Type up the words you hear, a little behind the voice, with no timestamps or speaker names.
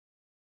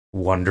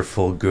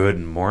Wonderful.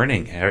 Good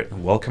morning.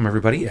 Welcome,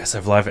 everybody.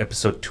 SF Live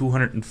episode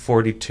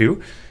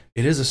 242.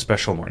 It is a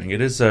special morning. It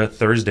is a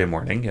Thursday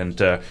morning, and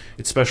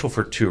it's special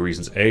for two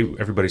reasons. A,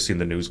 everybody's seen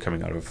the news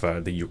coming out of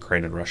the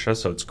Ukraine and Russia,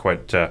 so it's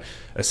quite a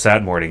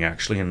sad morning,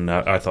 actually. And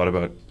I thought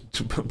about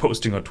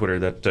posting on Twitter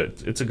that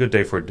it's a good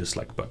day for a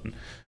dislike button.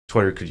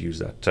 Twitter could use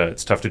that.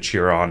 It's tough to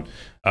cheer on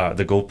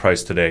the gold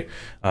price today,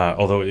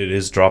 although it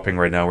is dropping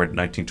right now. We're at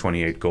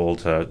 1928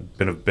 gold.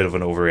 Been a bit of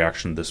an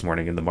overreaction this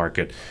morning in the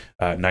market.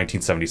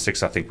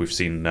 1976, I think we've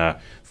seen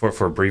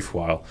for a brief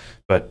while.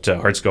 But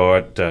hearts go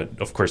out,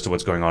 of course, to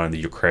what's going on in the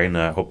Ukraine.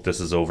 I hope this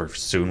is over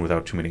soon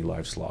without too many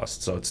lives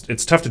lost. So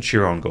it's tough to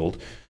cheer on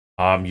gold.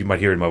 You might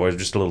hear in my voice,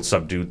 just a little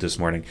subdued this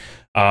morning.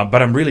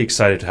 But I'm really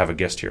excited to have a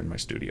guest here in my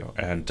studio.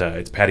 And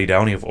it's Paddy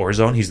Downey of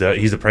Orezone. He's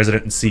the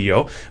president and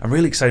CEO. I'm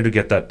really excited to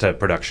get that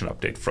production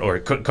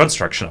update,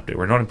 construction update.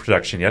 We're not in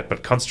production yet,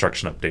 but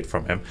construction update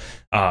from him.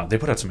 They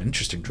put out some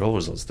interesting drill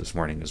results this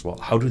morning as well.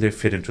 How do they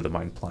fit into the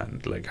mine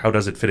plan? Like, how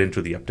does it fit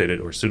into the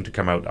updated or soon to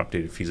come out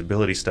updated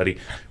feasibility study?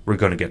 We're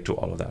going to get to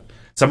all of that.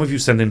 Some of you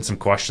sent in some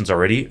questions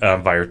already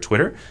via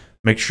Twitter.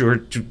 Make sure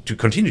to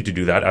continue to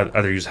do that.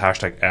 Either use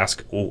hashtag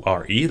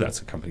AskORE, that's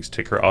the company's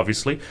ticker,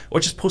 obviously,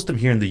 or just post them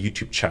here in the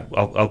YouTube chat.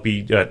 I'll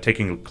be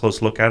taking a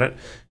close look at it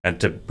and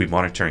to be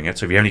monitoring it.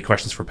 So if you have any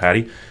questions for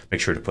Paddy,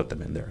 make sure to put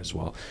them in there as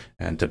well.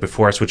 And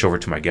before I switch over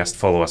to my guest,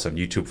 follow us on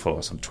YouTube, follow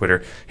us on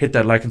Twitter, hit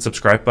that like and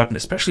subscribe button.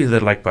 Especially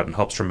that like button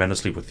helps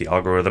tremendously with the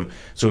algorithm.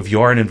 So if you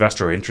are an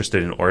investor or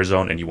interested in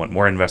Orezone and you want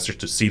more investors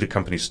to see the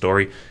company's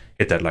story,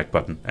 hit that like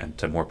button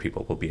and more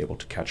people will be able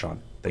to catch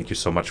on. Thank you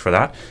so much for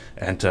that.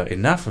 And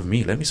enough of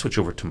me. Let me switch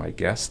over to my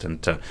guest. And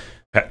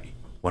Paddy,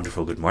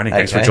 wonderful. Good morning.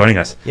 Thanks for joining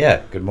us.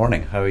 Yeah, good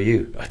morning. How are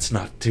you? It's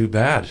not too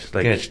bad.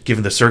 Like, good.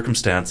 Given the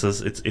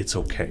circumstances, it's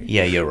okay.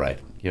 Yeah, you're right.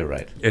 You're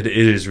right. It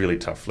is really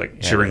tough.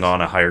 Like, cheering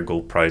on a higher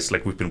gold price,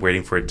 like we've been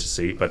waiting for it to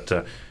see, but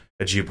a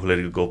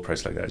geopolitical gold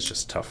price like that is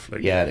just tough.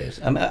 Like, yeah, it is.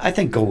 I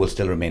think gold will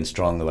still remain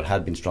strong, though it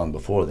had been strong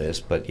before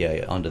this. But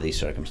yeah, under these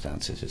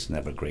circumstances, it's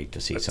never great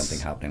to see something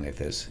happening like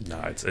this. No,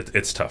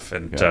 it's tough,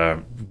 and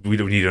we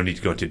don't need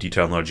to go into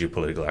detail. I'm not a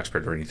geopolitical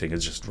expert or anything.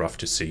 It's just rough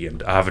to see,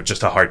 and I have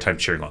just a hard time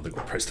cheering on the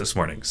gold price this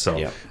morning.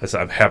 So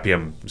I'm happy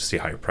to see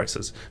higher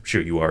prices. I'm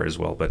sure you are as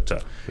well. But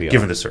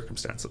given the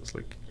circumstances,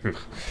 like,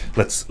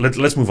 let's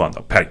move on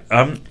though, Paddy.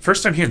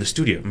 First time here in the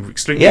studio. I'm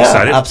extremely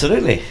excited.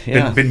 Absolutely.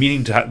 Yeah, been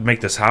meaning to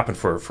make this happen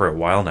for a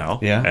while now.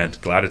 Yeah, and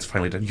glad it's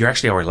finally done. You're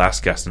actually our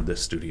last guest in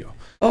this studio.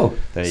 Oh,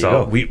 there you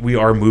go. So we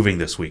are moving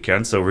this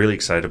weekend, so really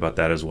excited about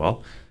that as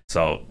well.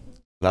 So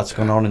lots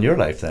going on in your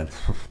life then.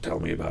 Tell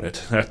me about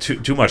it.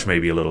 Too much,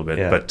 maybe a little bit,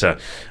 but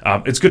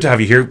it's good to have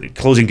you here,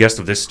 closing guest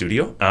of this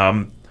studio.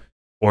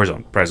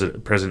 Orezone,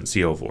 President and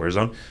CEO of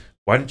Orezone.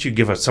 Why don't you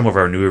give us, some of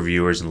our newer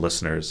viewers and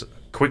listeners, a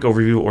quick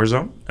overview of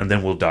Orezone, and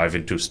then we'll dive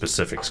into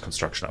specifics,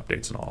 construction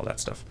updates, and all that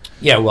stuff.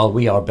 Yeah, well,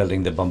 we are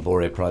building the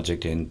Bombore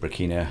project in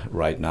Burkina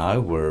right now.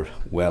 We're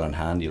well in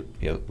hand.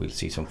 We'll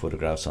see some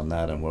photographs on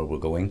that and where we're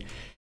going.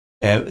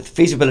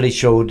 Feasibility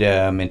showed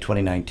in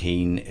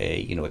 2019,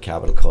 a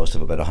capital cost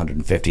of about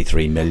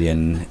 153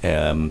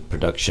 million,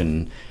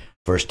 production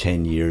first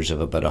 10 years of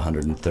about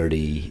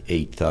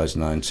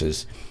 138,000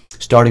 ounces.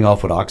 Starting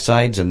off with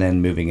oxides and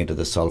then moving into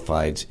the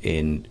sulfides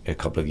in a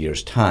couple of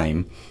years'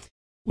 time.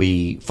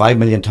 5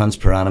 million tons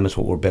per annum is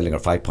what we're building, or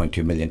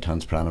 5.2 million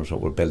tons per annum is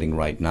what we're building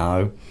right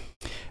now.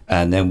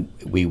 And then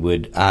we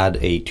would add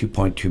a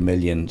 2.2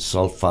 million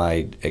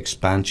sulfide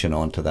expansion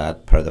onto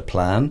that per the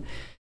plan.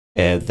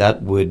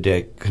 That would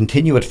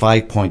continue at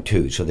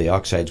 5.2, so the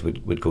oxides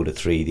would go to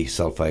 3, the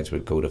sulfides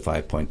would go to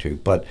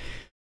 5.2. But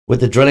with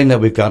the drilling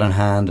that we've got in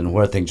hand and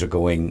where things are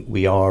going,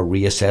 we are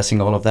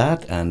reassessing all of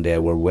that, and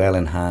we're well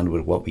in hand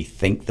with what we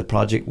think the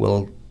project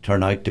will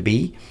turn out to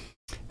be.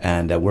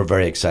 And we're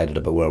very excited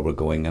about where we're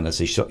going. And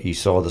as you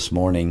saw this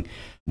morning,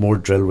 more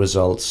drill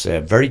results,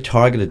 very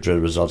targeted drill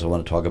results. I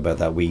want to talk about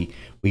that. We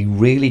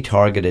really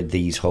targeted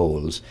these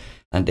holes,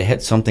 and to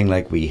hit something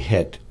like we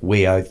hit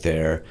way out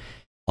there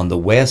on the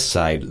west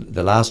side.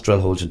 The last drill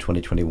holes in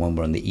 2021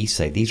 were on the east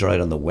side. These are out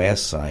on the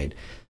west side.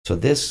 So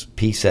this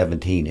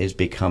P17 is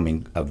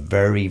becoming a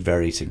very,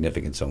 very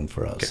significant zone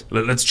for us.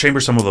 Okay. Let's chamber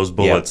some of those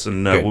bullets,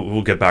 and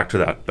we'll get back to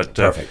that. But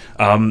perfect.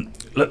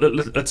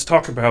 Let's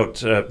talk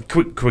about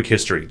quick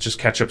history. Just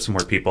catch up some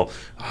more people.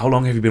 How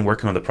long have you been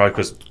working on the project?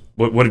 Because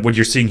what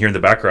you're seeing here in the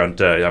background,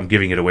 I'm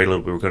giving it away a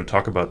little bit. We're going to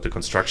talk about the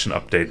construction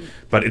update,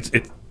 but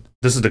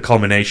this is the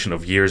culmination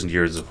of years and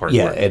years of hard work.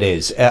 Yeah, it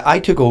is. I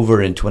took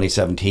over in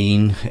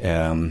 2017.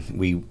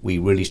 We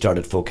really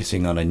started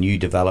focusing on a new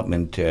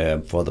development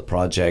for the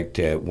project.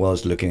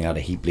 Was looking at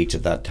a heap leach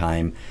at that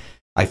time.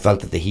 I felt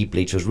that the heap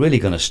leach was really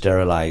going to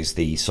sterilize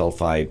the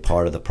sulfide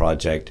part of the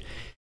project.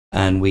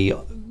 And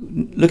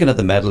looking at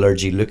the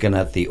metallurgy, looking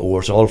at the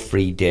ores, all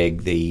free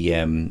dig,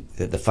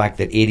 the fact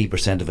that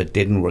 80% of it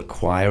didn't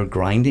require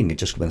grinding, it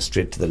just went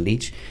straight to the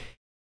leach.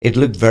 It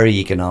looked very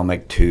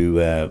economic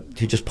to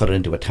just put it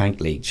into a tank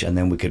leach, and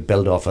then we could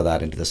build off of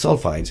that into the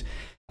sulfides.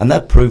 And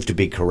that proved to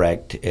be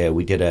correct.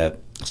 We did a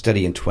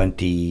study in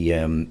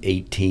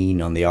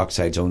 2018 on the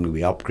oxides only. We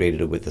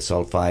upgraded it with the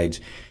sulfides.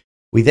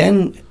 We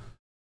then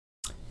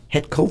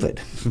hit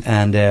COVID,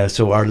 and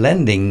so our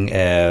lending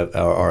or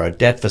our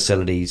debt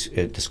facilities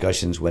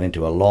discussions went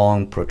into a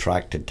long,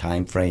 protracted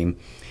time frame.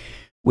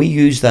 We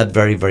used that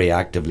very, very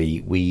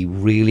actively. We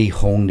really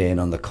honed in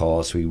on the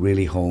costs. We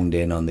really honed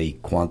in on the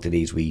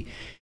quantities. We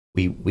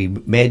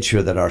made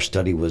sure that our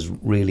study was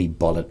really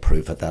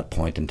bulletproof at that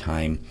point in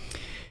time.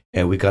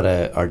 We got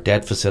our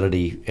debt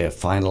facility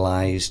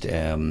finalized.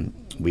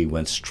 We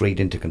went straight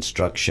into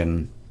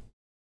construction,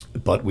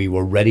 but we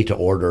were ready to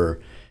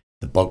order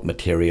the bulk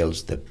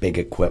materials, the big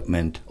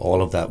equipment,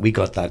 all of that. We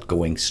got that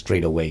going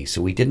straight away,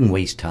 so we didn't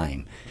waste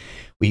time.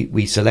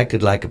 We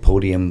selected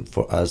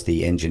Lycopodium as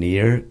the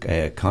engineer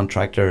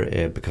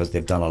contractor because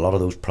they've done a lot of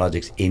those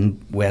projects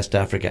in West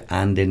Africa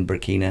and in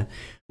Burkina.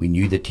 We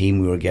knew the team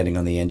we were getting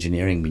on the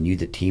engineering. We knew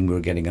the team we were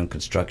getting on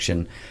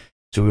construction.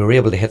 So we were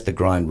able to hit the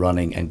ground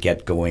running and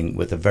get going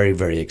with a very,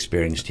 very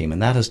experienced team.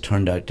 And that has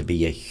turned out to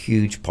be a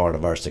huge part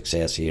of our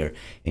success here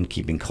in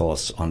keeping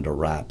costs under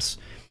wraps.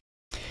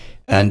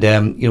 And,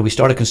 we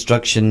started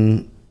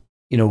construction,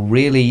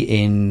 really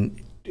in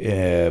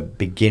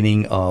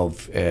beginning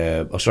of,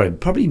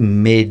 probably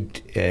mid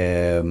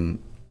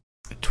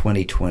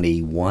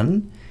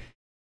 2021.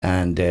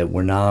 And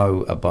we're now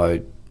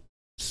about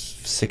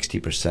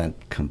 60%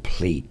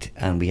 complete.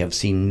 And we have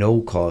seen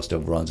no cost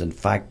overruns. In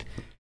fact,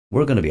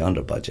 we're going to be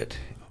under budget,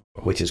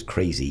 which is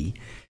crazy.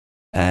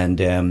 And,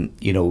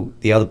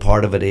 the other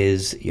part of it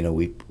is,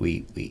 we've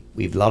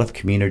a lot of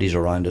communities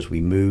around us.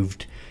 We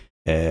moved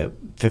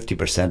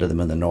 50% of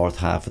them in the north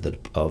half of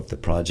the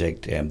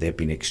project. They've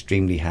been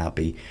extremely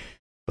happy.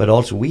 But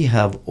also we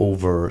have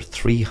over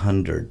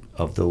 300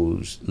 of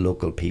those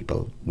local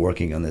people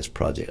working on this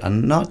project,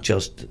 and not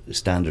just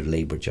standard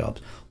labour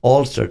jobs,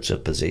 all sorts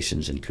of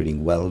positions,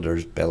 including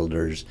welders,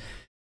 builders,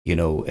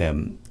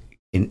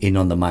 in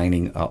on the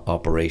mining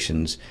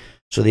operations.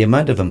 So the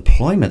amount of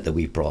employment that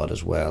we've brought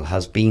as well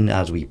has been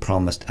as we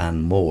promised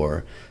and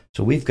more.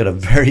 So we've got a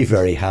very,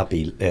 very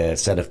happy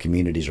set of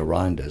communities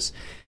around us.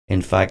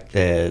 In fact,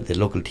 the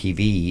local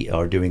TV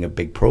are doing a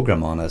big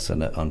program on us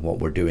and on what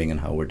we're doing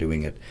and how we're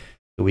doing it.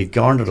 So we've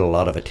garnered a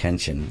lot of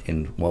attention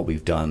in what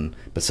we've done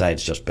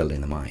besides just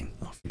building the mine.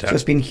 Oh, so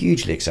it's been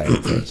hugely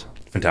exciting for us.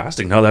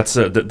 Fantastic. No,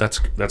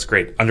 that's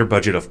great. Under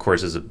budget, of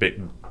course, is a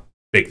big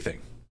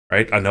thing,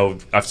 right? I know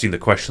I've seen the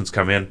questions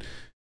come in.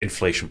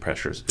 Inflation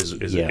pressures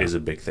is a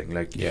big thing.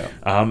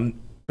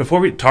 Before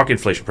we talk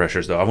inflation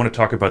pressures, though, I want to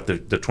talk about the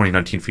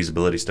 2019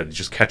 feasibility study.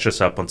 Just catch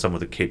us up on some of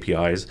the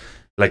KPIs.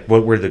 Like,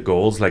 what were the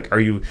goals? Like, are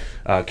you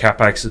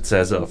CapEx? It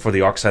says for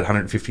the oxide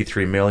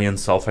 153 million,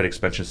 sulfide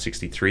expansion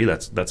 63.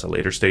 That's a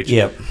later stage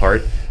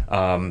part.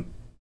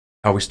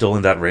 Are we still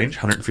in that range?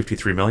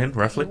 153 million,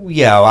 roughly?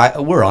 Yeah,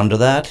 we're under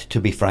that. To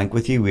be frank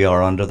with you, we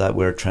are under that.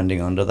 We're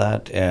trending under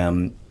that.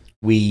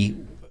 We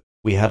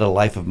had a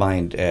life of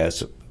mine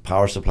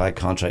power supply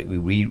contract.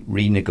 We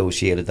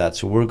renegotiated that,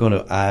 so we're going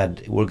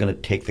to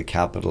take the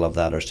capital of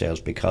that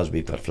ourselves because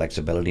we've got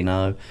flexibility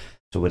now.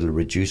 So it'll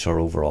reduce our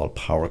overall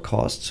power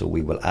costs. So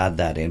we will add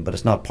that in, but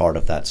it's not part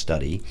of that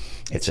study.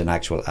 It's an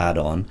actual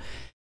add-on.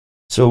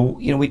 So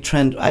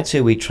I'd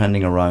say we're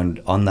trending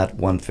around on that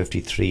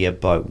 153,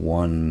 about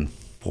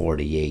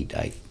 148.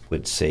 I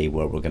would say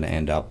where we're going to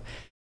end up.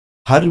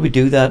 How did we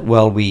do that?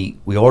 Well, we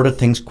ordered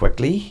things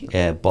quickly,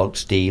 bulk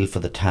steel for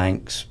the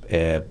tanks,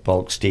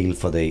 bulk steel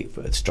for the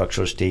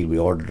structural steel. We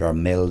ordered our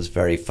mills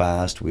very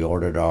fast. We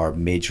ordered our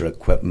major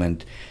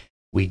equipment.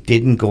 We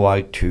didn't go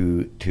out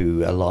to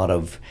a lot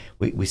of,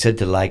 we said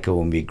to Lyco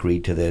when we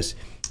agreed to this,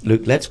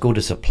 look, let's go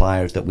to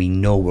suppliers that we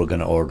know we're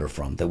going to order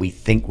from, that we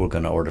think we're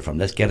going to order from.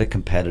 Let's get it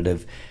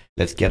competitive.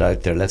 Let's get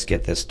out there. Let's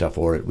get this stuff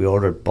ordered. We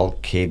ordered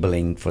bulk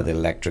cabling for the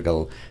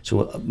electrical.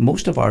 So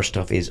most of our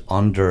stuff is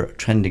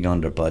trending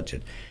under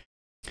budget.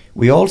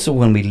 We also,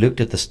 when we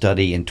looked at the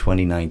study in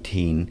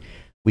 2019,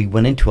 we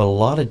went into a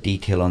lot of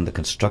detail on the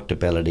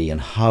constructability and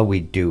how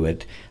we do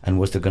it and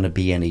was there going to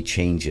be any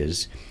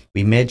changes.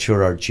 We made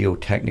sure our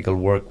geotechnical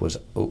work was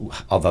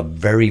of a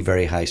very,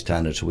 very high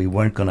standard. So we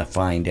weren't going to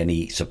find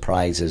any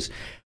surprises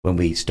when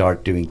we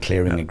start doing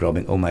clearing and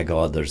grubbing. Oh my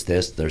God, there's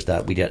this, there's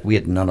that. We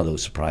had none of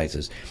those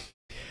surprises.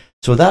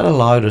 So that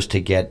allowed us to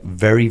get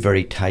very,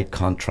 very tight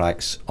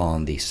contracts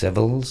on the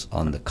civils,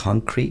 on the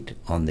concrete,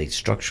 on the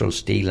structural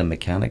steel and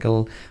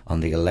mechanical,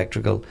 on the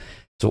electrical.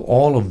 So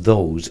all of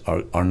those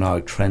are now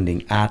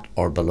trending at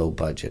or below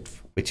budget,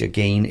 which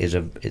again is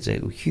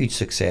a huge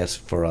success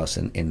for us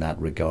in that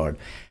regard.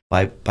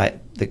 By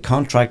the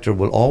contractor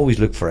will always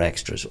look for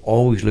extras,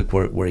 always look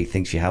where he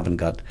thinks you haven't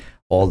got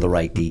all the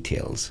right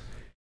details,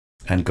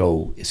 and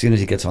go, as soon as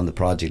he gets on the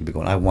project, he'll be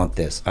going, I want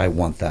this, I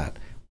want that.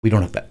 We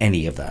don't have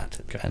any of that.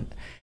 Okay. And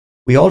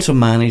we also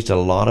managed a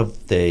lot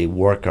of the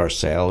work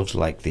ourselves,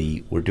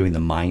 we're doing the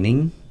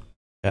mining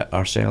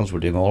ourselves, we're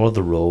doing all of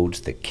the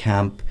roads, the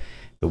camp,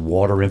 the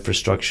water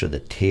infrastructure, the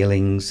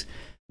tailings.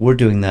 We're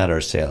doing that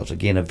ourselves.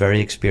 Again, a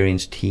very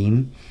experienced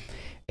team.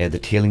 The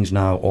tailings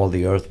now, all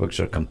the earthworks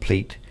are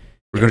complete.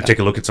 We're going to take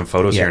a look at some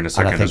photos here in a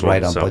second. And I think as well,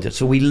 right on budget.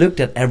 So we looked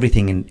at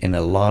everything in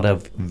a lot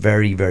of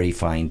very, very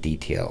fine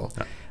detail.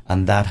 Yeah.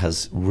 And that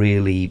has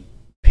really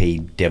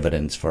paid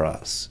dividends for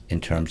us in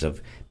terms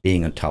of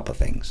being on top of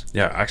things.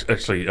 Yeah,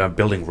 actually,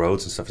 building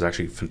roads and stuff is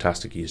actually a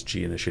fantastic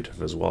ESG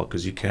initiative as well,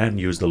 because you can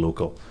use the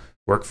local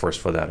workforce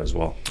for that as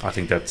well. I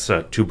think that's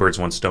two birds,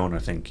 one stone, I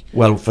think.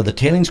 Well, for the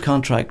tailings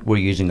contract, we're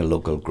using a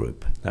local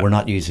group. Yeah. We're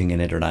not using an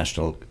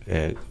international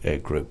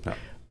group. Yeah.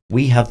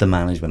 We have the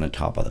management on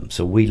top of them.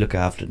 So we look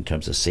after it in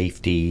terms of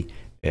safety,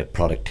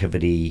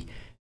 productivity,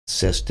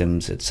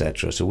 systems,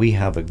 etc. So we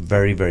have a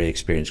very, very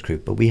experienced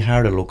group, but we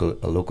hired a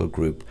local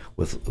group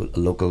with a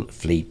local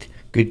fleet,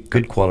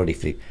 good quality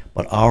fleet.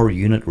 But our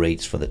unit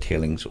rates for the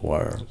tailings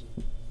were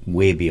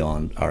way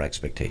beyond our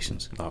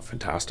expectations. Oh,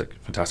 fantastic.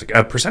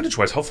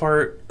 Percentage-wise, how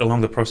far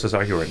along the process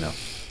are you right now?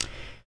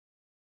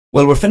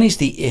 Well, we're finished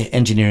the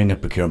engineering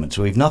and procurement,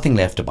 so we've nothing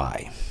left to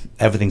buy.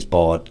 Everything's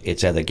bought.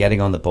 It's either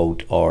getting on the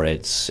boat, or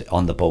it's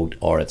on the boat,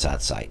 or it's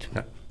at site.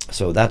 Yeah.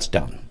 So that's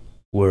done.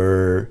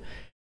 We're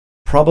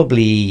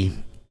probably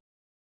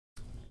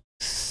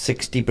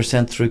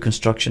 60% through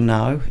construction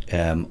now.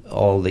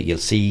 All that you'll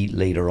see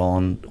later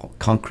on,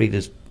 concrete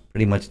is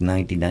pretty much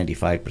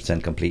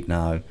 95% complete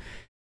now.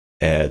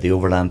 The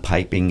overland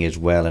piping is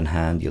well in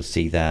hand. You'll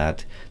see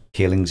that.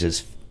 Tailings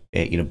is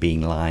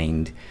being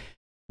lined.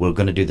 We're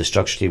going to do the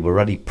structural steel. We're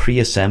already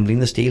pre-assembling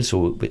the steel,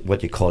 so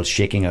what you call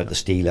shaking out the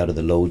steel out of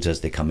the loads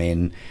as they come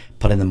in,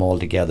 putting them all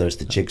together as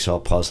the jigsaw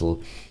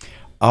puzzle.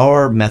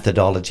 Our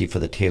methodology for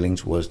the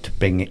tailings was to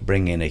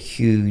bring in a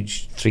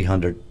huge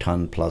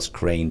 300-ton plus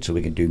crane, so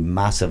we can do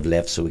massive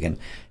lifts, so we can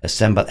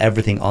assemble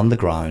everything on the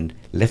ground,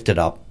 lift it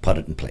up, put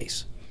it in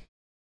place.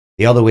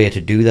 The other way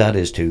to do that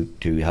is to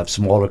have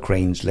smaller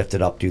cranes lift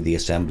it up, do the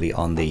assembly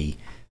on the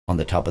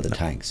top of the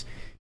tanks.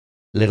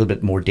 A little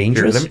bit more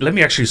dangerous. Here, let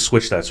me actually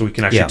switch that so we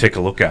can actually take a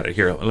look at it.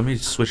 Here, let me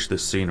switch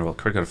this scene real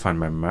quick. I gotta find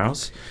my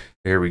mouse.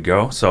 There we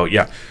go. So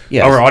yes.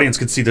 Our audience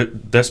can see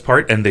this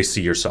part, and they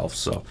see yourself.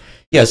 So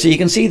so you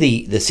can see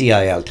the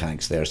CIL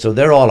tanks there. So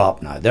they're all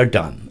up now. They're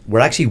done. We're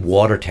actually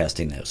water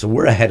testing now. So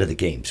we're ahead of the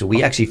game. So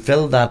we actually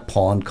filled that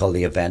pond called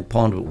the event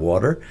pond with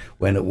water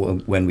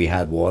when we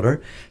had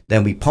water.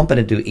 Then we pump it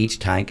into each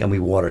tank and we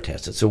water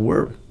test it. So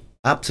we're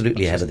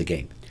absolutely ahead of the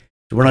game.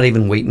 So we're not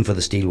even waiting for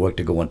the steel work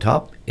to go on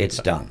top. It's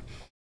done.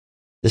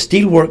 The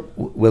steel work,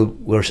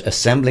 we're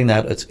assembling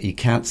that. You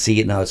can't see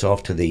it now. It's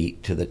off to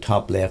the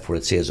top left where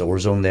it says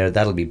Orezone there.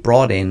 That'll be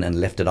brought in and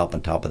lifted up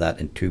on top of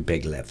that in two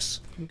big lifts.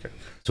 Okay.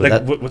 So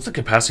what's the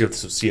capacity of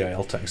the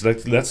CIL tanks?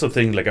 That's the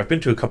thing. Like, I've been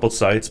to a couple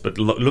sites, but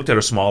looked at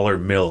our smaller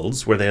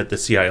mills where they had the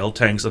CIL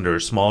tanks under a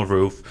small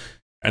roof,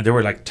 and they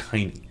were like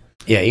tiny.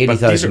 Yeah,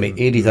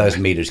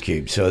 80,000 meters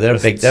cubed. So they're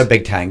big. They're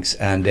big tanks,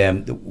 and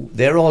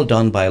they're all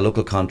done by a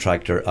local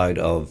contractor out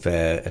of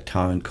a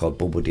town called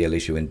Bobo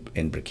Dioulasso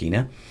in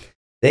Burkina.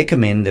 They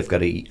come in, they've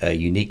got a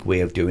unique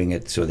way of doing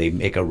it. So they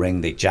make a ring,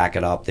 they jack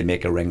it up, they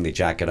make a ring, they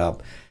jack it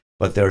up.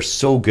 But they're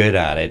so good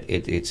at it.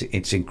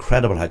 It's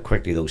incredible how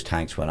quickly those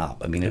tanks went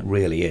up. I mean, it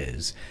really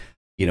is,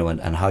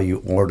 and how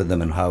you order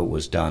them and how it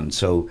was done.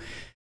 So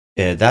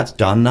that's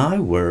done now.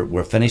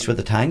 We're finished with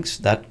the tanks.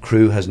 That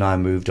crew has now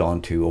moved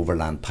on to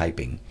overland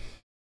piping.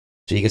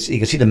 So you can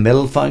see the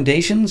mill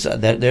foundations.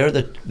 They're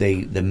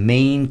the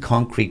main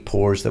concrete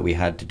pours that we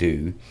had to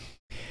do.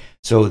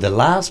 So the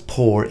last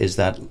pour is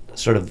that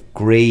sort of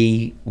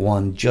grey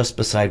one just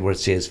beside where it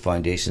says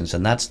foundations,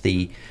 and that's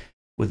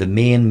with the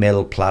main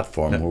mill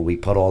platform where we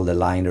put all the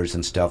liners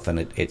and stuff, and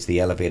it's the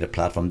elevated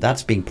platform.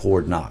 That's being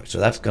poured now. So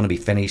that's going to be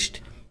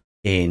finished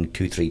in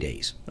 2-3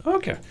 days.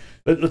 Okay.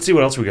 Let's see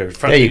what else we got.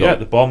 There you go.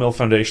 The ball mill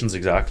foundations,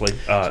 exactly.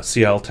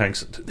 CL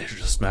tanks, they're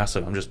just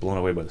massive. I'm just blown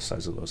away by the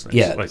size of those things.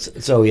 Yeah,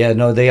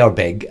 they are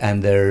big,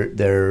 and they're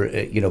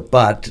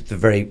but they're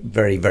very,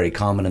 very, very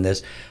common in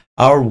this.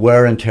 Our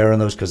wear and tear on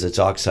those, because it's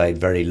oxide,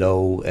 very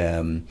low.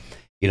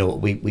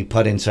 We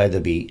put inside,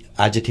 there'll be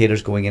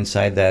agitators going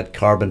inside that,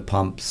 carbon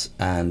pumps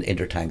and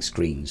intertank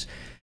screens.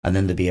 And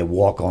then there'll be a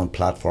walk-on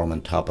platform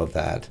on top of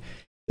that.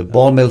 The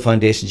ball mill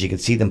foundations, you can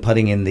see them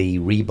putting in the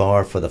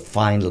rebar for the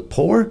final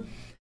pour.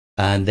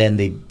 And then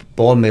the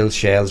ball mill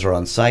shells are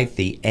on site.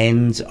 The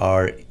ends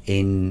are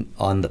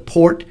on the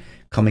port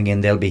coming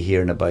in. They'll be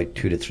here in about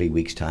 2 to 3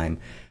 weeks' time.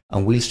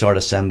 And we'll start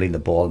assembling the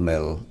ball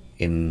mill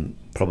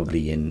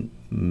probably in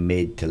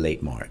mid to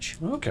late March.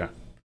 Okay.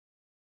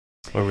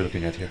 What are we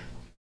looking at here?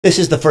 This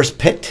is the first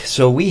pit.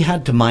 So we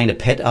had to mine a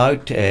pit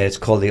out. It's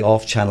called the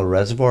Off-Channel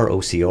Reservoir,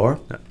 OCR.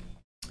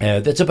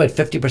 That's about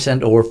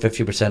 50% ore,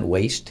 50%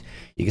 waste.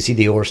 You can see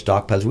the ore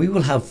stockpiles. We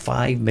will have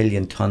 5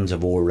 million tons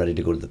of ore ready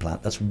to go to the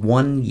plant. That's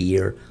 1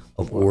 year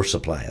of ore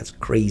supply. That's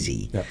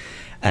crazy. Yeah.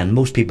 And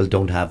most people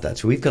don't have that.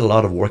 So we've got a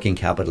lot of working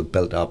capital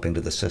built up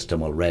into the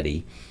system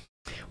already.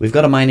 We've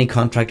got a mining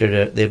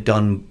contractor. They've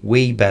done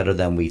way better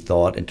than we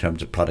thought in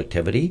terms of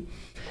productivity.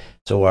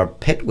 So our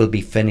pit will be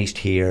finished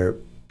here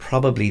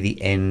probably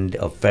the end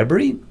of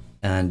February,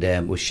 and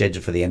we're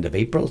scheduled for the end of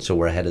April. So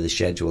we're ahead of the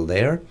schedule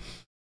there.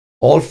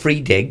 All free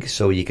dig,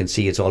 so you can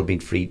see it's all been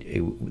free.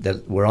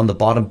 We're on the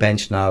bottom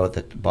bench now at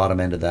the bottom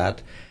end of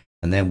that,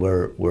 and then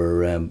we'll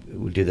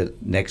do the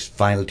next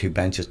final 2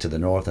 benches to the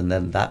north, and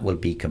then that will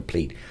be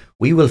complete.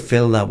 We will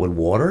fill that with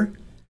water.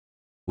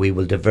 We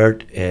will divert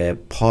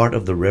part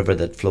of the river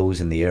that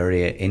flows in the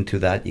area into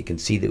that. You can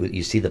see that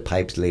you see the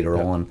pipes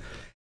later on,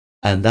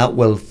 and that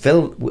will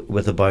fill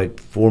with about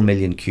 4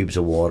 million cubes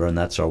of water, and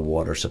that's our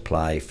water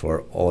supply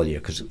for all year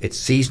because it's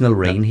seasonal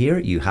rain here.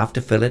 You have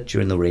to fill it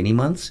during the rainy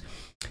months.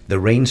 The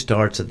rain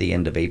starts at the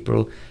end of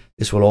April.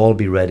 This will all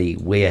be ready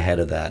way ahead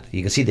of that.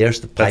 You can see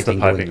there's the piping.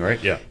 That's the piping,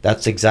 right? Yeah.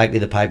 That's exactly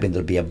the piping.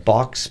 There'll be a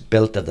box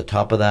built at the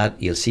top of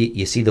that. You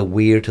see the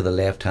weir to the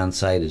left-hand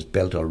side is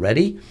built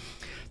already.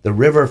 The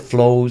river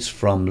flows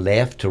from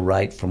left to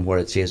right from where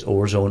it says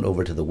Orezone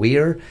over to the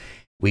weir.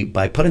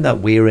 By putting that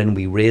weir in,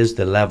 we raise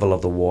the level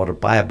of the water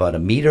by about a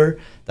metre.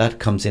 That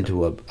comes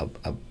into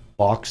a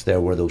box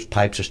there where those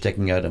pipes are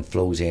sticking out and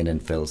flows in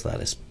and fills that.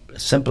 It's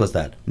as simple as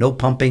that. No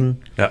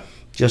pumping,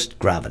 just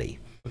gravity.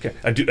 Okay,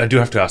 I do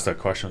have to ask that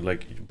question.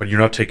 But you're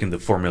not taking the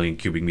 4 million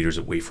cubic meters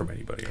away from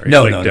anybody, right?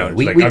 No.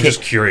 I'm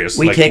just curious.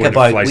 We take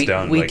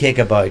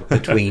about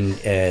between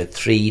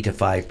 3 to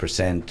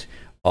 5%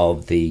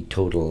 of the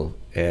total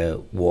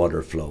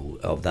water flow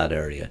of that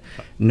area.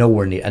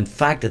 Nowhere near. In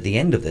fact, at the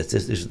end of this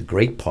is the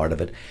great part of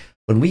it.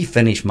 When we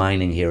finish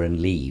mining here and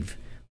leave,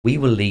 we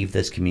will leave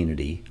this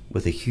community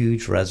with a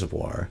huge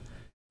reservoir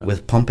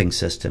with pumping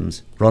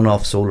systems,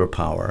 runoff solar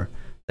power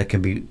that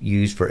can be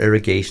used for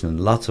irrigation and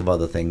lots of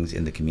other things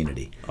in the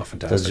community. Oh,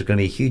 fantastic. So there's going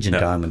to be a huge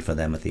endowment for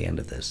them at the end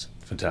of this.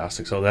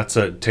 Fantastic. So that's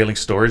a tailing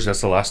storage.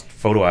 That's the last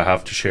photo I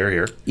have to share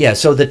here. Yeah,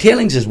 so the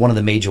tailings is one of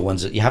the major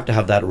ones. That you have to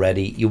have that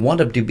ready. You want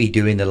to be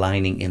doing the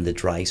lining in the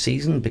dry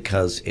season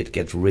because it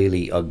gets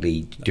really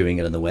ugly doing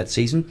it in the wet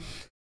season.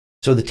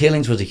 So the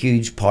tailings was a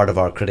huge part of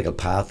our critical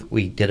path.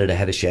 We did it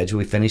ahead of schedule.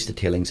 We finished the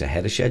tailings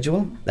ahead of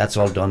schedule. That's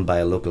all done by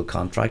a local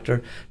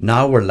contractor.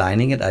 Now we're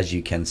lining it, as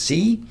you can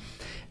see.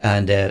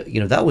 And,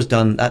 that was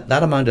done,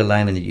 that amount of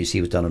lining that you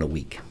see was done in a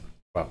week.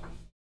 Wow.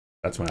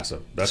 That's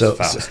massive. That's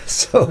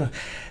fast.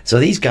 So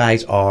these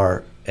guys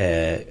are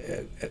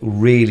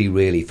really,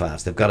 really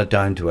fast. They've got it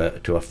down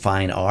to a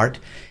fine art.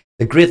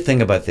 The great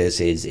thing about this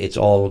is it's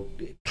all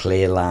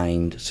clay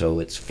lined,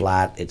 so it's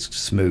flat, it's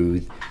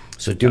smooth.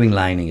 So doing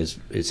lining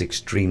is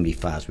extremely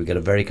fast. We got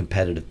a very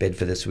competitive bid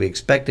for this. We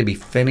expect to be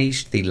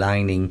finished the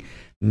lining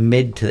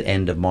mid to the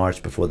end of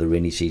March before the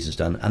rainy season's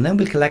done, and then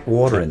we'll collect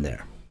water in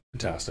there.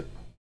 Fantastic.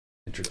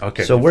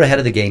 Okay. So we're ahead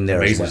of the game there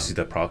Amazing as well. to see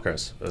that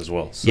progress as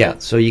well. So. Yeah,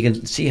 so you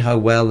can see how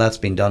well that's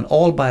been done,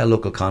 all by a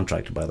local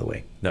contractor, by the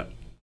way. No,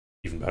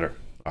 even better.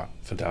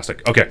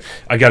 Fantastic. Okay,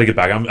 I got to get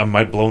back.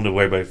 I'm blown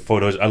away by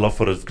photos. I love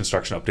photos of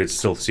construction updates.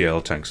 Still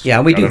CL tanks. Yeah,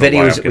 and we do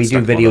videos. We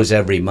do videos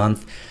every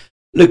month.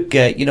 Look,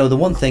 the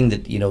one thing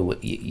that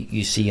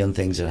you see on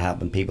things that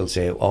happen, people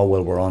say, "Oh,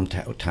 well, we're on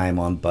time,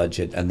 on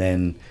budget," and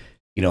then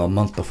a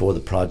month before the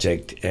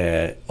project,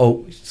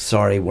 oh,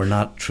 sorry, we're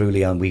not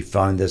truly on. We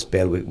found this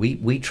bill.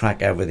 We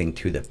track everything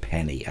to the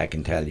penny. I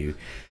can tell you,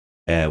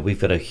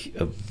 we've got a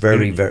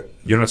very.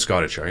 You're not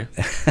Scottish, are you?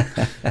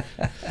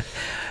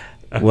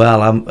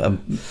 Well,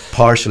 I'm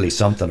partially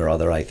something or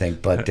other, I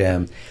think, but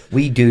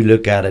we do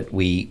look at it.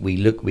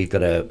 We've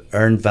got a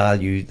earned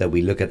value that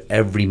we look at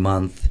every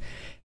month.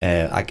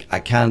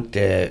 I can't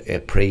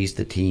praise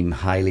the team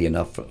highly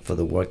enough for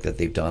the work that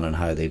they've done and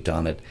how they've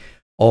done it.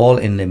 All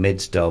in the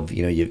midst of,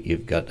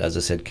 you've got, as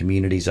I said,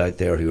 communities out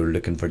there who are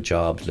looking for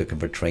jobs, looking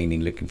for training,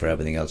 looking for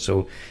everything else.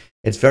 So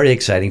it's very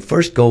exciting.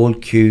 First goal,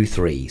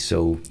 Q3.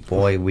 So,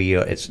 boy,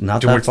 it's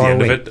not towards that far the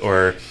end away. of it,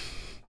 or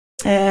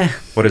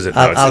what is it?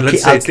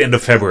 Let's say it's the end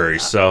of February.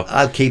 So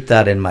I'll keep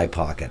that in my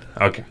pocket.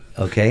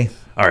 Okay.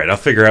 All right. I'll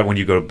figure out when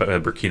you go to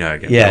Burkina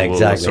again. Yeah,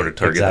 exactly. We'll sort of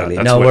target that.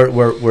 That's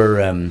we're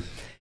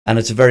and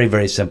it's a very,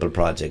 very simple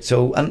project.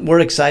 So, and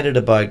we're excited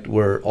about.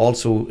 We're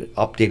also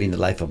updating the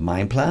life of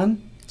mine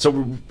plan.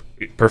 So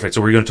perfect.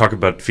 So we're going to talk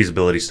about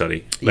feasibility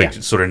study,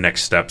 sort of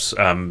next steps.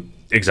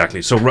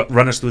 Exactly. So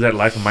run us through that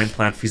life of mine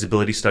plan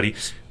feasibility study.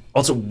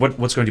 Also,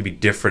 what's going to be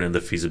different in the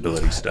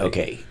feasibility study?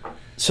 Okay.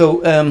 So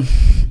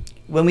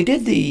when we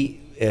did the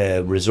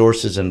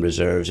resources and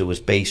reserves, it was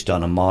based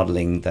on a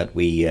modelling that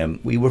we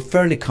were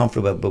fairly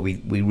comfortable, but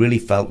we really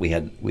felt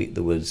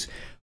there was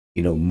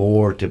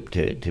more to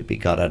be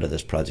got out of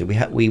this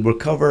project. We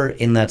recover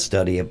in that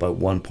study about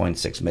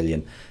 1.6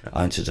 million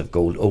ounces of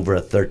gold over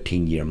a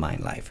 13-year mine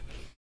life.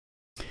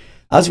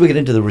 As we get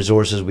into the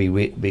resources, we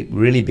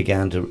really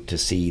began to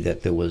see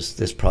that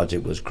this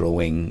project was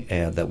growing,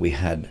 that we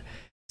had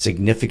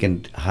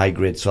significant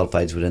high-grade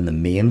sulfides within the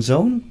main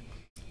zone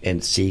in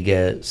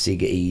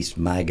Siga East,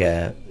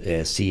 Maga,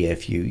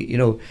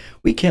 CFU.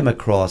 We came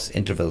across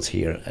intervals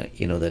here,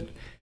 that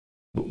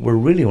we're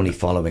really only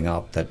following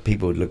up, that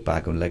people would look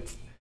back on, like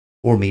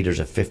 4 meters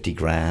of 50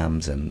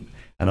 grams and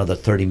another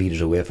 30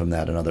 meters away from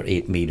that, another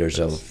 8 meters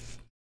of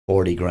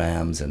 40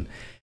 grams. And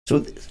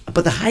so,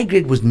 but the high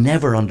grade was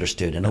never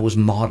understood and it was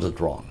modeled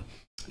wrong.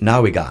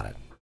 Now we got it.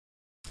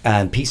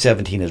 And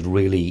P17 is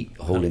really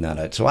holding that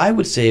out. So I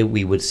would say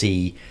we would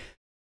see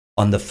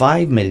on the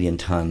 5 million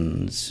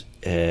tons,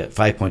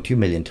 5.2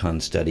 million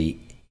ton study,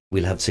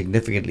 we'll have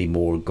significantly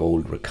more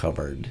gold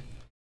recovered.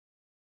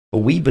 But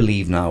we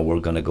believe now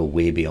we're going to go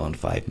way beyond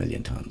 5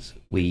 million tons.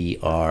 We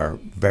are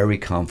very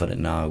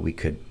confident now we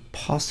could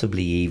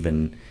possibly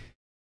even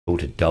go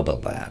to double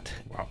that.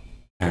 Wow.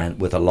 And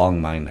with a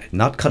long mine life.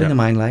 Not cutting the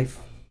mine life.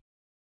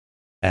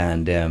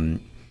 And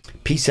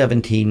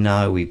P17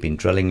 now, we've been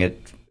drilling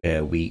it.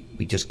 We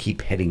just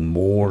keep hitting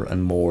more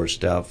and more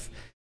stuff.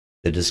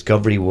 The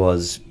discovery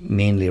was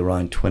mainly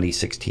around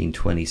 2016,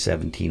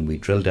 2017. We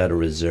drilled out a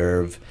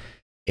reserve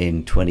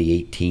in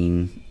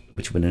 2018,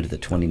 which went into the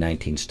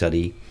 2019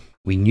 study.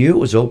 We knew it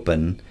was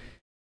open,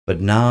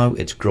 but now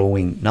it's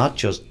growing not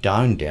just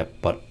down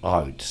dip, but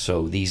out.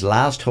 So these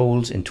last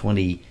holes in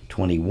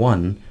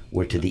 2021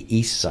 were to the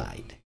east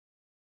side,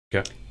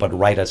 but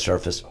right at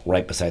surface,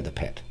 right beside the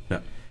pit. Yeah.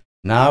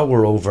 Now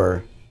we're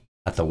over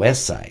at the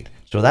west side.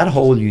 So that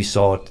hole you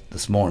saw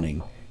this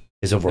morning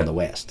is over on the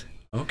west.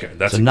 Okay.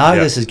 So now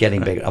this is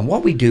getting bigger. And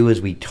what we do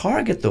is we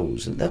target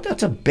those. And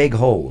that's a big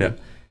hole. Yeah.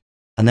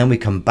 And then we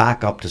come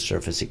back up to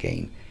surface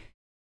again.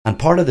 And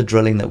part of the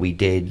drilling that we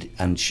did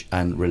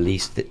and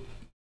released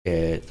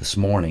this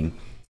morning,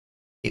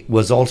 it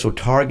was also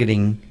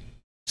targeting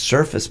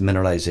surface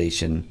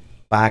mineralization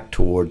back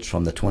towards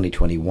from the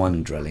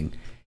 2021 drilling.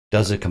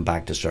 Does it come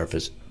back to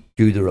surface?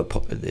 Do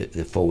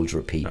the folds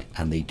repeat?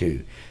 And they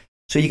do.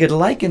 So you could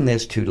liken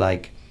this to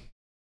like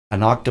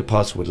an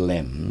octopus with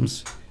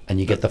limbs, and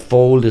you get the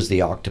fold as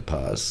the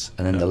octopus,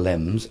 and then the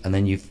limbs, and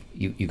then you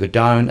go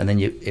down, and then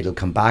it'll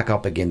come back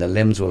up again. The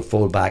limbs will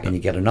fold back, and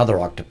you get another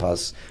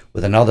octopus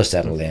with another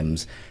set of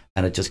limbs,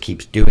 and it just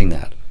keeps doing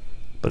that.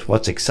 But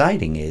what's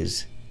exciting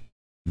is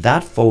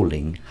that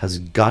folding has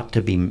got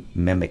to be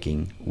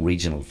mimicking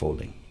regional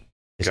folding.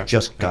 It's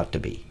just got to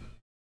be.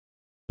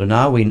 So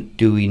now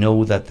we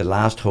know that the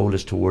last hole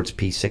is towards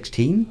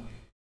P16?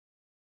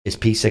 Is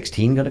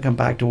P16 going to come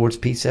back towards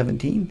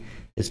P17?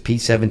 Is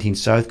P17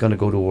 South going to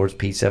go towards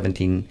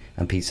P17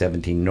 and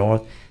P17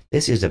 North?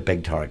 This is a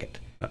big target,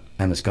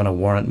 and it's going to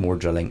warrant more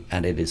drilling,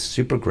 and it is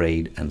super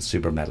grade and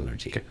super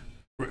metallurgy. Okay.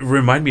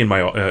 Remind me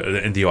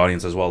in the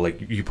audience as well,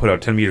 like you put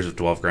out 10 meters of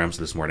 12 grams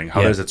this morning.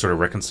 How does it sort of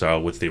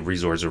reconcile with the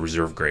resource or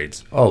reserve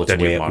grades? Oh, it's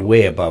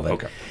way above it.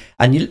 Okay.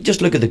 And you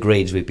just look at the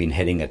grades we've been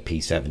hitting at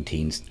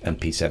P17 and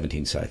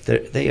P17 South.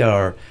 They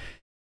are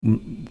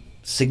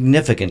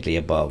significantly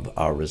above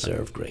our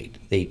reserve grade.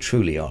 They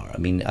truly are. I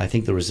mean, I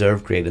think the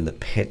reserve grade in the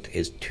pit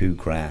is 2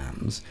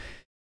 grams.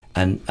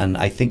 And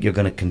I think you're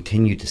going to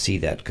continue to see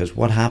that, because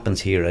what happens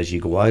here as you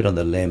go out on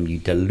the limb, you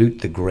dilute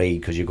the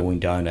grade because you're going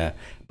down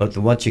but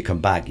once you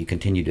come back, you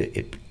continue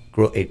to,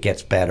 it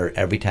gets better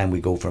every time we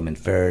go from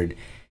inferred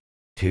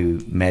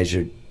to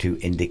measured to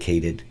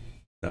indicated.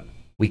 Yeah.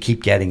 We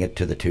keep getting it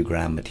to the 2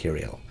 gram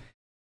material.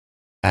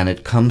 And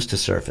it comes to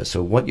surface.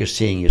 So what you're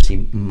seeing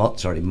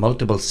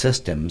multiple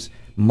systems,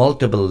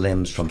 multiple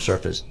limbs from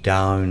surface,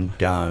 down,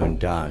 down,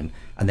 down.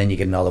 And then you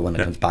get another one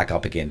that comes back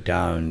up again,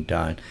 down,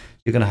 down.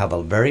 You're going to have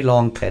a very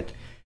long pit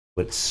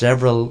with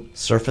several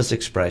surface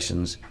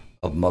expressions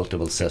of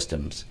multiple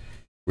systems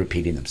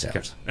repeating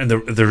themselves. Okay. And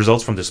the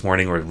results from this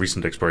morning, or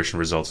recent exploration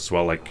results as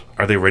well, like,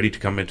 are they ready to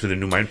come into the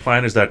new mine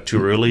plan? Is that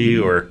too early,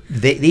 or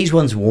these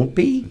ones won't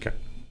be? Okay,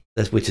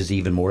 which is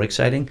even more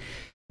exciting.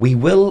 We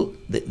will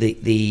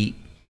the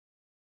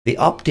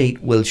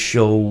update will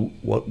show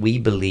what we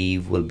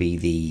believe will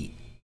be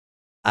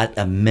at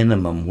a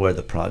minimum where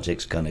the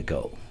project's going to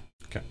go.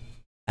 Okay,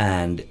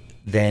 and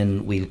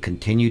then we'll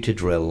continue to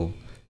drill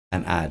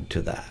and add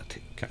to that.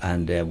 Okay.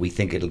 And we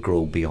think it'll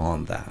grow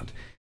beyond that.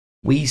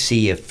 We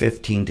see a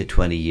 15 to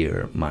 20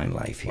 year mine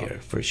life here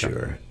for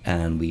sure.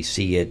 And we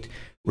see it,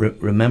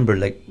 remember,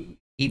 like,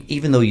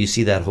 even though you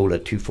see that hole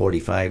at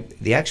 245,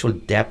 the actual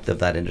depth of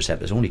that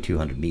intercept is only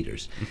 200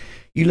 meters.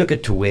 You look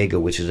at Toega,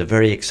 which is a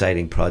very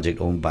exciting project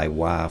owned by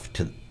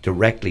WAF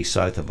directly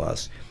south of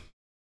us.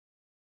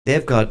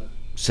 They've got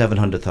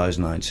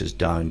 700,000 ounces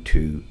down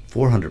to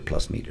 400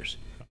 plus meters.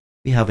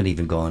 We haven't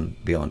even gone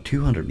beyond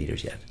 200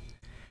 meters yet.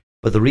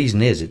 But the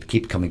reason is it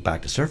keeps coming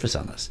back to surface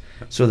on us.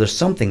 So there's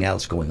something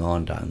else going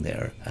on down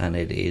there, and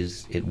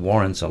it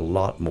warrants a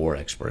lot more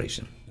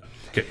exploration.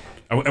 Okay,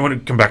 I want to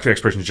come back to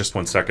exploration in just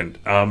 1 second.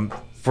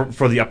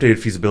 For the updated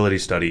feasibility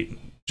study,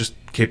 just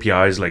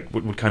KPIs, like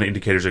what kind of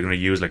indicators are you going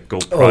to use, like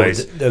gold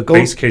price? The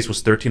base case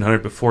was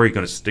 1,300 before. Are you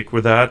going to stick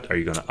with that? Are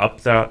you going to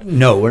up that?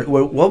 No,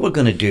 what we're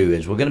going to do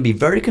is we're going to be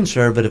very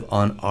conservative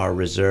on our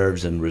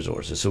reserves and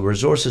resources. So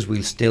resources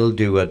we'll still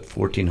do at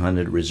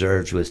 1,400,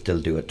 reserves we'll still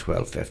do at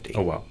 1,250.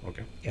 Oh, wow,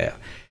 okay. Yeah.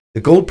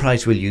 The gold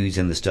price we'll use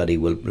in the study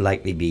will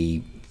likely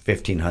be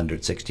 1,500,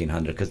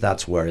 1,600, because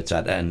that's where it's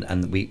at.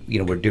 And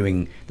we're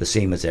doing the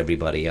same as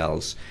everybody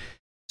else.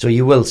 So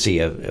you will see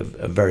a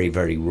very,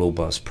 very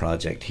robust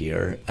project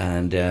here,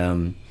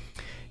 and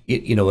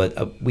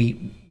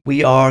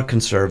we are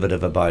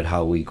conservative about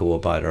how we go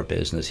about our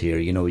business here.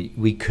 You know,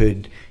 we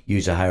could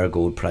use a higher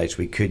gold price.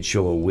 We could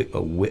show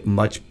a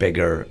much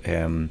bigger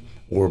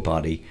ore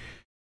body.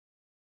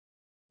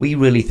 We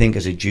really think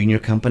as a junior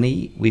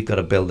company, we've got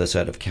to build this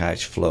out of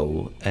cash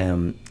flow.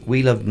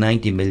 We'll have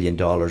 $90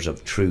 million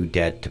of true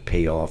debt to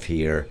pay off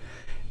here,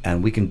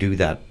 and we can do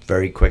that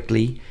very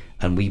quickly.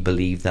 And we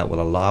believe that will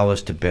allow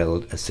us to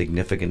build a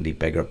significantly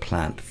bigger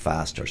plant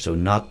faster. So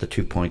not the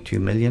 2.2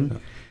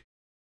 million.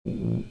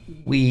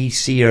 We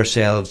see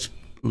ourselves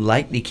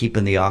likely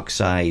keeping the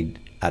oxide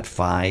at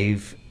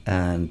 5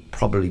 and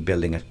probably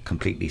building a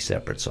completely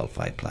separate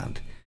sulfide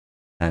plant,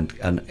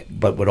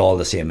 but with all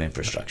the same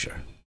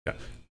infrastructure. Yeah.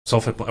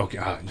 Sulfide plant. Okay.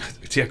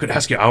 See, I could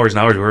ask you hours and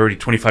hours. We're already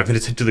 25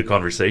 minutes into the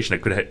conversation.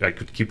 I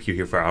could keep you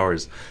here for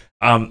hours.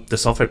 The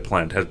sulfide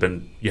plant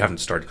you haven't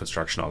started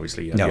construction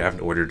obviously yet. No. You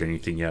haven't ordered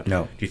anything yet.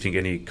 No. Do you think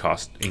any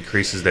cost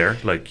increases there?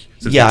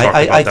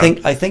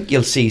 I think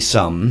you'll see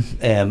some,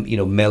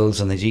 mills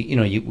and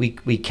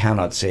things. We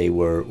cannot say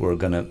we're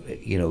gonna.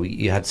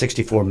 You had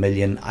 64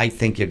 million. I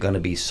think you're going to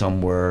be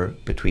somewhere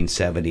between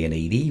 70 and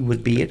 80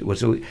 would be it.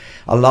 So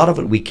a lot of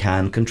it we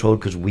can control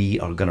because we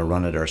are going to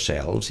run it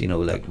ourselves.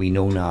 We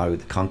know now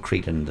the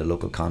concrete and the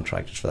local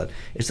contractors for that.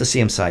 It's the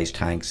same size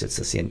tanks. It's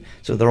the same.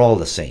 So they're all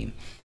the same.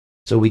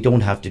 So we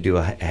don't have to do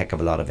a heck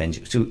of a lot of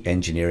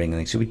engineering and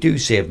things. So we do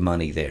save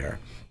money there.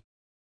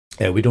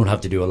 We don't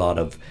have to do a lot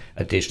of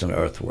additional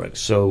earthwork.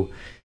 So,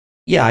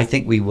 yeah, I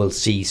think we will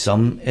see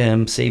some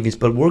savings,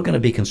 but we're going to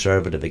be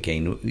conservative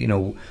again.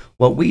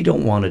 What we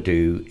don't want to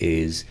do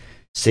is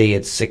say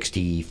it's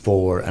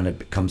 64 and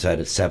it comes out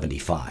at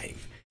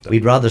 75.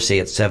 We'd rather say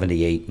it's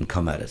 78 and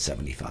come out at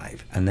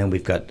 75. And then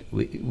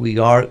we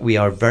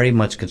are very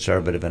much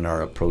conservative in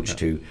our approach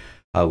to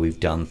how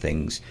we've done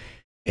things.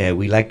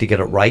 We like to get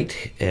it right.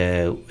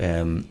 We're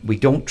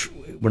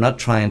not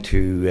trying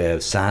to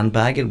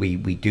sandbag it.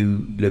 We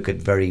do look at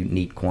very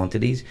neat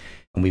quantities,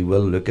 and we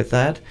will look at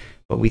that.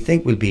 But we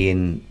think we'll be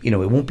in. It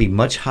won't be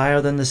much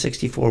higher than the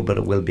 64, but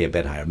it will be a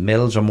bit higher.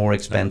 Mills are more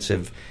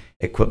expensive.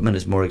 Equipment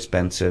is more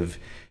expensive.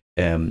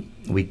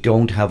 We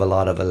don't have a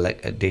lot of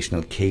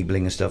additional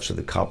cabling and stuff, so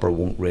the copper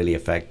won't really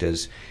affect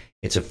us.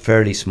 It's a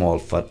fairly small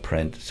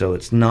footprint, so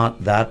it's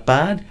not that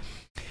bad.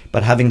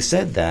 But having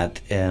said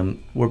that,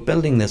 we're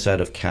building this out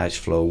of cash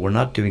flow. We're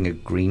not doing a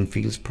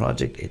greenfields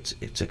project.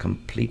 It's a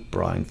complete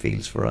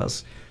brownfields for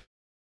us.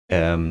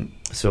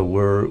 So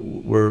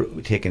we're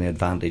taking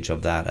advantage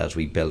of that as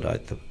we build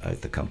out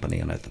the company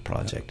and out the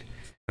project.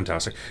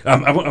 Fantastic.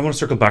 I want to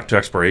circle back to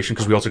exploration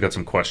because we also got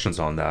some questions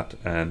on that.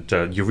 And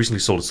you recently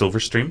sold a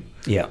Silverstream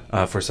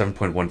for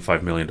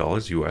 $7.15 million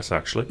US,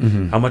 actually.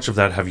 Mm-hmm. How much of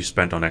that have you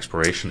spent on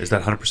exploration? Is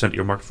that 100%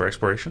 earmarked for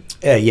exploration?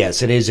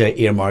 Yes, it is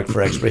earmarked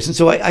for exploration.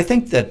 So I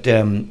think that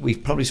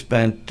we've probably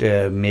spent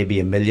maybe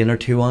 $1 million or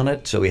 $2 million on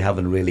it. So we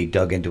haven't really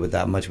dug into it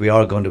that much. We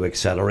are going to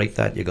accelerate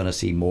that. You're going to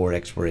see more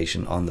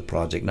exploration on the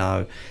project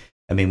now.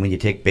 I mean, when you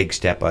take big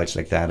step outs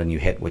like that and you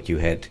hit what you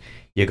hit,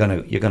 you're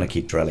gonna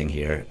keep drilling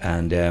here,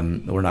 and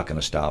we're not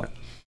gonna stop.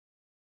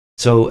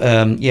 So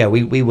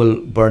we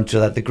will burn through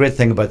that. The great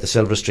thing about the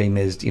Silverstream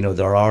is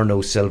there are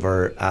no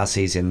silver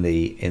assays in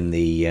the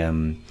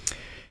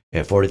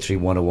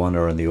 43-101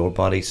 or in the ore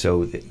body.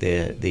 So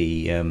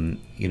the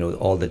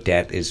all the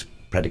debt is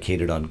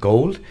predicated on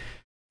gold,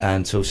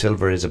 and so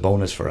silver is a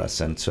bonus for us.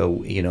 And so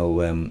we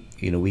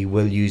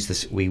will use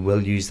this. We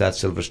will use that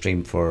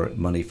Silverstream for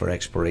money for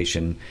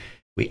exploration.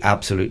 We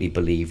absolutely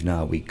believe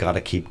now we've got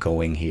to keep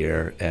going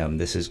here.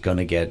 This is going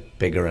to get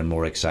bigger and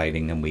more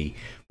exciting, and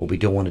what we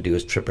don't want to do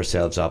is trip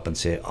ourselves up and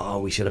say, oh,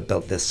 we should have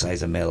built this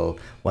size of mill.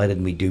 Why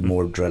didn't we do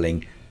more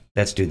drilling?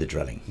 Let's do the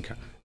drilling. Okay.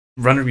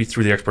 Run me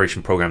through the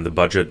exploration program, the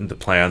budget and the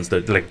plans,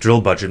 the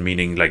drill budget,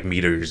 meaning like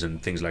meters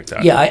and things like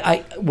that.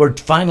 Yeah, we're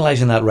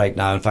finalising that right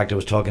now. In fact, I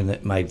was talking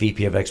that my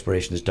VP of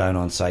exploration is down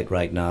on site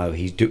right now.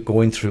 He's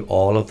going through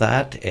all of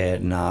that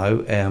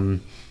now.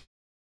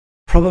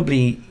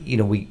 Probably,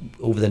 we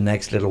over the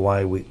next little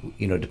while, we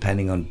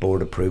depending on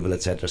board approval,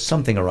 etc.,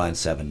 something around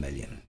 7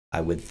 million,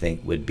 I would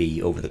think, would be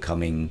over the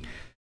coming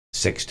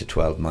 6 to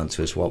 12 months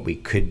is what we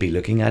could be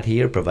looking at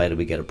here, provided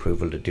we get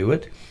approval to do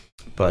it.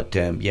 But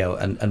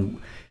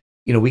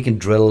we can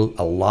drill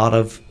a lot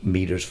of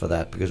meters for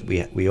that because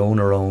we own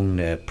our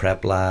own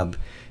prep lab.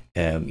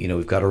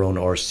 We've got our own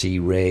RC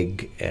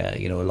rig.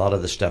 A lot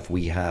of the stuff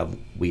we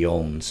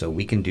own, so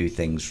we can do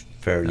things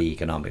fairly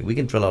economic. We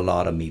can drill a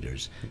lot of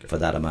meters for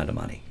that amount of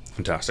money.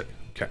 Fantastic.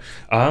 Okay.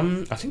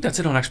 I think that's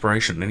it on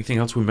exploration. Anything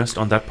else we missed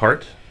on that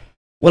part?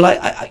 Well,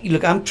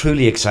 look, I'm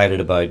truly excited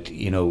about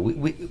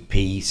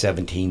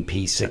P17,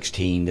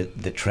 P16,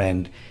 the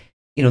trend.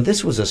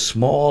 This was a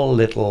small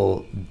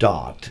little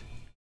dot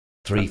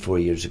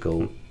 3-4 years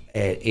ago.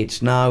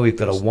 It's now we've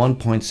got a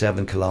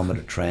 1.7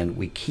 kilometer trend.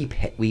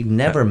 We've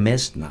never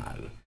missed now.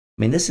 I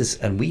mean,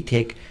 and we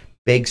take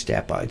big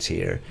step outs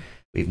here.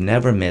 We've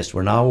never missed.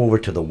 We're now over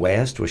to the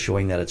west. We're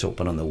showing that it's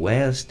open on the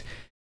west.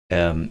 I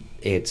think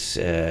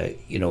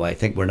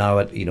we're now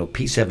at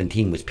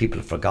P17, which people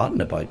have forgotten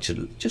about.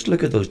 So just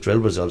look at those drill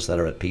results that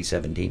are at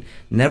P17.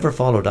 Never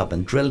followed up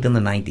and drilled in the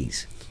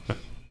 90s.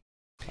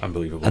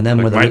 Unbelievable. And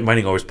then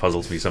mining always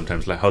puzzles me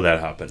sometimes, like how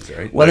that happens,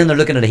 right? Well, then they're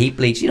looking at a heap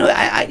leach.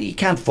 You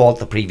can't fault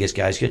the previous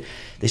guys.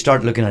 They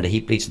start looking at a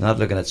heap leach, they're not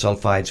looking at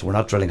sulfides. We're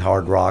not drilling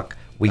hard rock.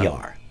 We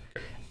are.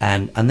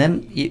 And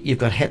then you've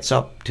got hits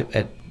up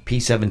at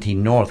P17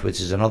 North,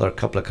 which is another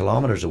couple of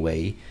kilometers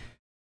away.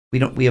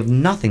 We have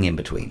nothing in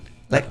between.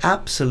 Like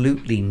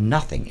absolutely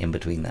nothing in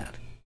between that.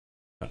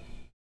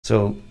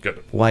 So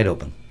good. Wide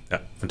open. Yeah,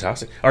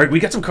 fantastic. All right, we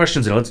got some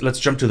questions in. Let's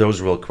jump to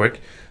those real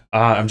quick.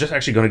 I'm just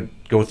actually going to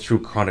go through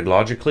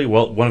chronologically.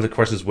 Well, one of the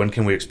questions is when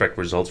can we expect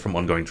results from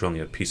ongoing drilling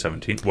at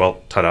P17?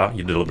 Well, ta-da,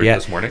 you delivered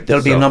this morning.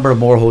 There'll be a number of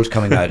more holes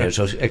coming out here,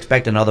 so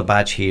expect another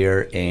batch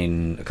here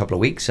in a couple of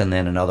weeks and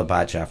then another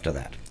batch after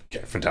that.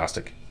 Okay,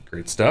 fantastic.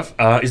 Great stuff.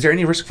 Is there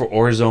any risk for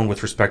Orezone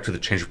with respect to the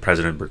change of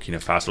president in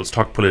Burkina Faso? Let's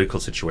talk political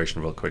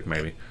situation real quick,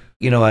 maybe.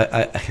 You know,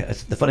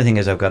 the funny thing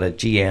is I've got a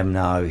GM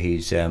now.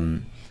 He's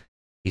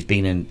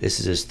been in, this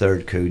is his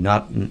third coup,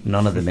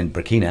 none of them in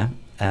Burkina,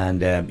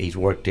 and he's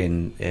worked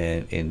in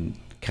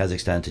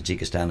Kazakhstan,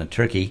 Tajikistan and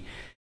Turkey.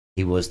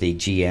 He was the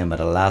GM at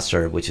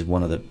Al-Asr, which is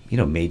one of the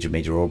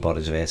major ore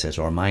bodies of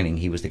SSR Mining.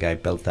 He was the guy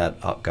who built that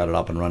up, got it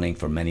up and running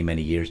for many,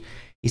 many years.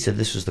 He said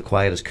this was the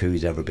quietest coup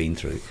he's ever been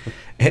through.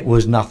 It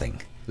was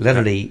nothing.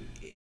 Literally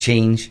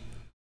change.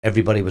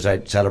 Everybody was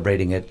out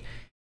celebrating it.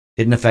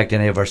 Didn't affect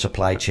any of our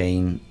supply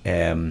chain.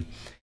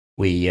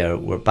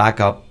 We're back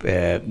up.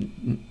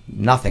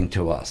 Nothing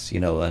to us,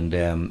 and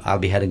I'll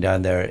be heading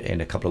down there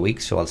in a couple of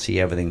weeks, so I'll see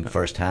everything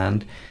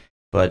firsthand.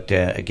 But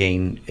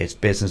again, it's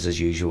business as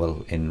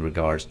usual in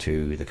regards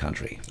to the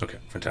country. Okay,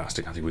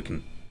 fantastic. I think we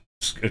can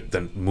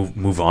then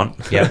move on.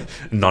 Yeah,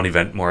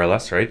 non-event more or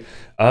less, right?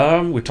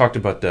 We talked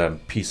about the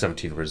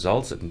P17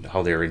 results and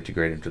how they are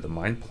integrated into the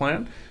mine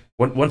plan.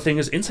 One thing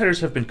is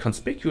insiders have been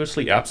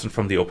conspicuously absent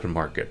from the open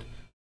market.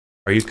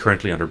 Are you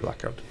currently under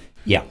blackout?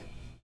 Yeah.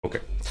 Okay.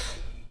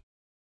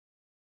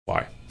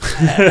 Why?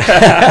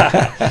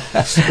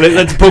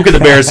 Let's poke at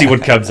the bear and see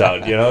what comes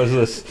out.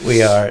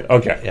 We are.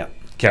 Okay. Yeah.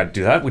 Can't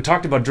do that. We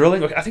talked about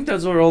drilling. Okay, I think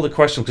those are all the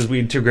questions because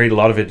we integrate a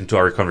lot of it into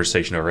our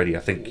conversation already.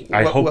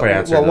 I hope I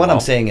answered. Well, what I'm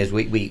saying is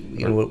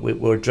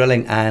we're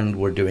drilling and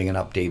we're doing an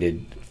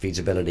updated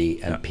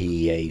feasibility and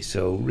PEA.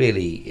 So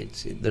really,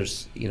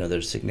 there's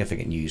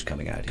significant news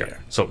coming out here.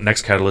 So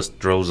next catalyst,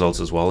 drill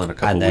results as well in a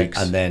couple of weeks,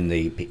 and then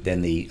the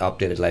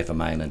updated life of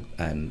mine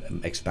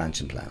and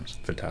expansion plans.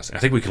 Fantastic. I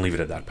think we can leave it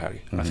at that, Paddy.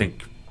 I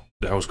think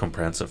that was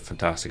comprehensive.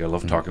 Fantastic. I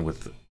love talking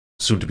with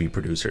soon-to-be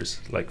producers.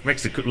 Like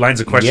makes the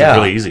lines of questions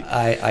really easy.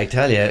 I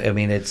tell you, I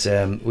mean, it's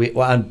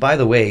and by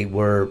the way,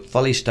 we're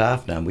fully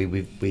staffed now.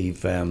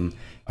 We've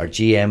our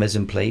GM is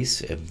in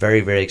place, a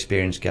very, very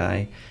experienced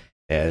guy.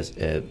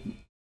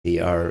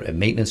 Our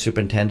maintenance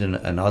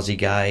superintendent, an Aussie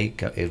guy,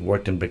 has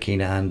worked in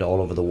Burkina and all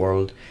over the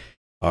world.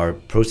 Our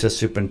process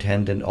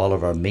superintendent, all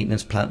of our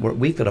maintenance plant.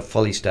 We've got a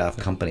fully staffed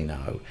company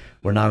now.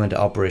 We're now into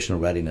operational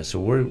readiness,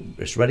 so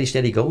it's ready,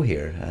 steady, go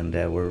here, and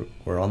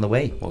we're on the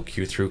way. Well,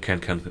 Q3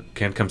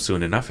 can't come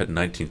soon enough at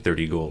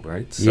 1930 gold,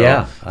 right? So,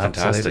 yeah,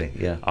 fantastic.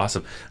 Absolutely. Yeah,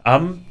 awesome.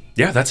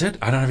 Yeah, that's it.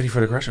 I don't have any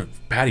further questions.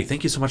 Paddy,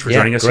 thank you so much for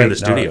joining us here in the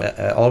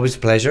studio. Always a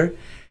pleasure.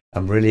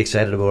 I'm really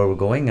excited about where we're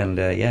going, and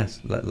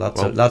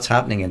lots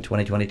happening in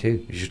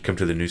 2022. You should come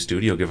to the new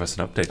studio, give us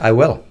an update. I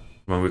will.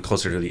 When we're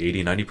closer to the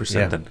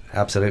 80-90%, then.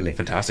 Absolutely.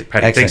 Fantastic.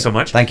 Paddy, thanks so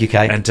much. Thank you,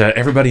 Kai. And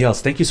everybody else,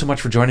 thank you so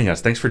much for joining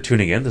us. Thanks for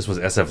tuning in. This was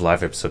SF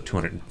Live episode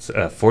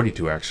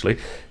 242, actually.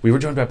 We were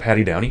joined by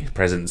Paddy Downey,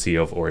 President and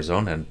CEO of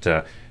Orezone,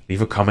 and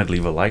leave a comment,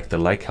 leave a like. The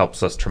like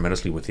helps us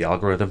tremendously with the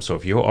algorithm, so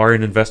if you are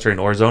an investor in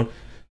Orezone,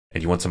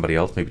 and you want somebody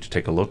else maybe to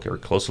take a look or a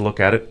closer look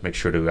at it, make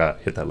sure to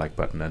hit that like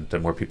button, and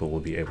more people will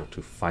be able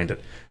to find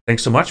it.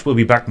 Thanks so much. We'll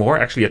be back more.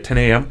 Actually, at 10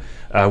 a.m.,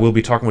 we'll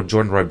be talking with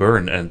Jordan Roy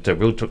Byrne, and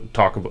we'll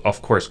talk,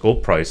 of course,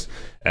 gold price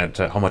and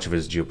how much of it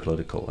is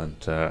geopolitical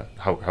and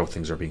how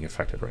things are being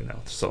affected right now.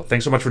 So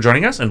thanks so much for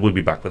joining us, and we'll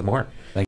be back with more. Thank you.